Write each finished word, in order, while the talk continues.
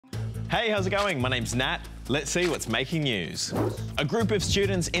Hey, how's it going? My name's Nat. Let's see what's making news. A group of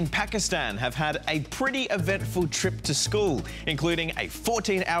students in Pakistan have had a pretty eventful trip to school, including a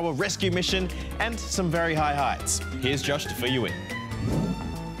 14-hour rescue mission and some very high heights. Here's Josh to fill you in.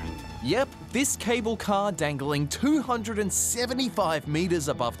 Yep, this cable car dangling 275 metres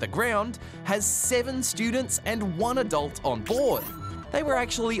above the ground has 7 students and 1 adult on board. They were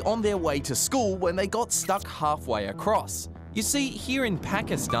actually on their way to school when they got stuck halfway across. You see, here in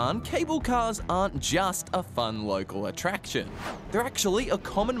Pakistan, cable cars aren't just a fun local attraction. They're actually a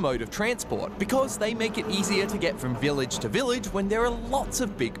common mode of transport because they make it easier to get from village to village when there are lots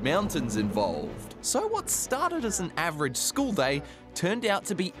of big mountains involved. So what started as an average school day turned out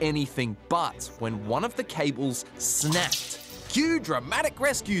to be anything but when one of the cables snapped. Cue dramatic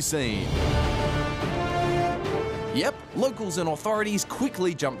rescue scene. Yep, locals and authorities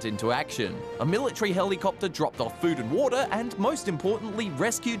quickly jumped into action. A military helicopter dropped off food and water and, most importantly,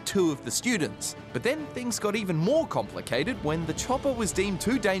 rescued 2 of the students. But then things got even more complicated when the chopper was deemed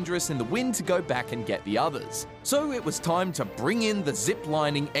too dangerous in the wind to go back and get the others. So it was time to bring in the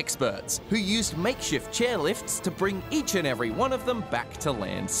zip-lining experts, who used makeshift chairlifts to bring each and every one of them back to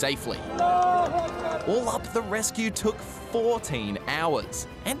land safely. All up, the rescue took 14 hours.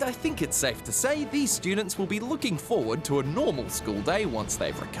 And I think it's safe to say these students will be looking forward to a normal school day once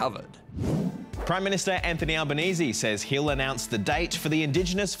they've recovered. Prime Minister Anthony Albanese says he'll announce the date for the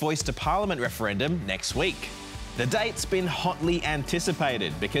Indigenous Voice to Parliament referendum next week. The date's been hotly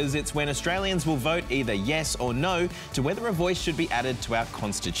anticipated because it's when Australians will vote either yes or no to whether a voice should be added to our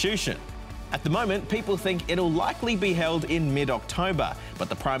constitution. At the moment, people think it'll likely be held in mid-October, but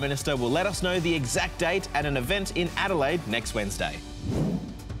the Prime Minister will let us know the exact date at an event in Adelaide next Wednesday.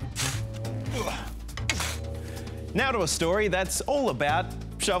 Now to a story that's all about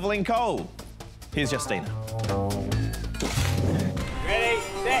shoveling coal. Here's Justina. Ready,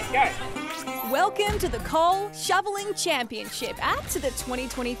 set, go. Welcome to the Coal Shoveling Championship at the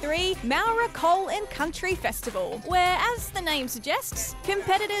 2023 Mowra Coal and Country Festival, where, as the name suggests,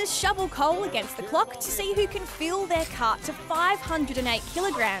 competitors shovel coal against the clock to see who can fill their cart to 508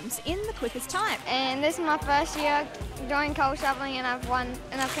 kilograms in the quickest time. And this is my first year doing coal shoveling and I've won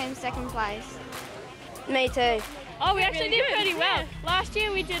and I've came second place. Me too. Oh, we actually did pretty well. Last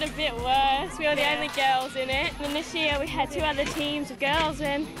year we did a bit worse. We were the only girls in it. And this year we had 2 other teams of girls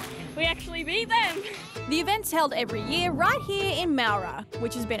and we actually beat them. The event's held every year right here in Mowra,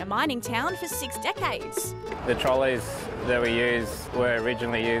 which has been a mining town for 6 decades. The trolleys that we use were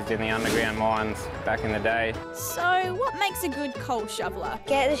originally used in the underground mines back in the day. So what makes a good coal shoveler?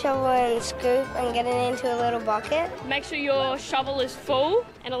 Get the shovel and scoop and get it into a little bucket. Make sure your shovel is full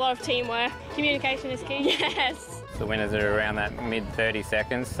and a lot of teamwork. Communication is key, yes. The winners are around that mid 30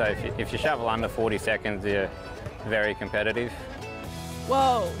 seconds, so if you shovel under 40 seconds, you're very competitive.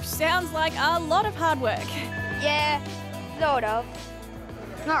 Whoa, sounds like a lot of hard work. Yeah, sort of.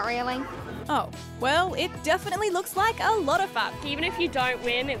 Not really. Oh, well, it definitely looks like a lot of fun. Even if you don't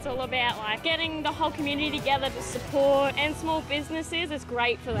win, it's all about like getting the whole community together to support, and small businesses, it's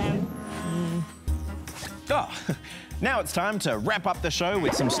great for them. Oh, now it's time to wrap up the show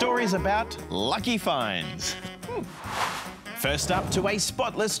with some stories about lucky finds. First up, to a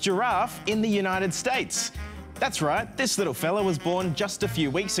spotless giraffe in the United States. That's right, this little fella was born just a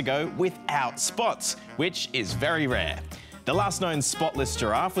few weeks ago without spots, which is very rare. The last known spotless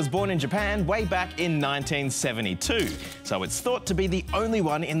giraffe was born in Japan way back in 1972, so it's thought to be the only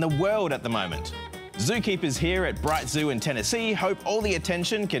one in the world at the moment. Zookeepers here at Bright Zoo in Tennessee hope all the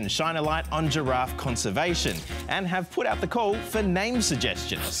attention can shine a light on giraffe conservation and have put out the call for name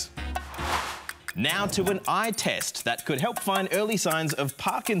suggestions. Now to an eye test that could help find early signs of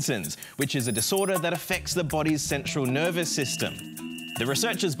Parkinson's, which is a disorder that affects the body's central nervous system. The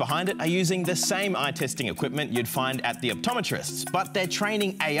researchers behind it are using the same eye testing equipment you'd find at the optometrists, but they're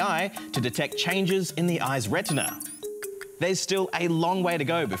training AI to detect changes in the eye's retina. There's still a long way to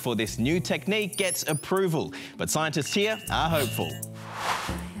go before this new technique gets approval, but scientists here are hopeful.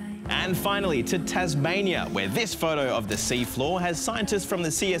 And finally, to Tasmania, where this photo of the seafloor has scientists from the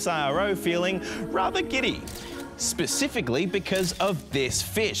CSIRO feeling rather giddy. Specifically because of this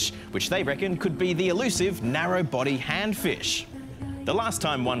fish, which they reckon could be the elusive narrow-body handfish. The last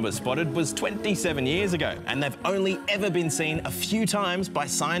time one was spotted was 27 years ago, and they've only ever been seen a few times by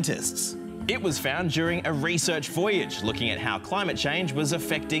scientists. It was found during a research voyage looking at how climate change was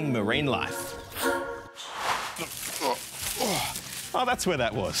affecting marine life. Oh, that's where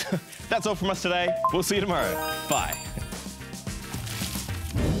that was. That's all from us today. We'll see you tomorrow. Bye.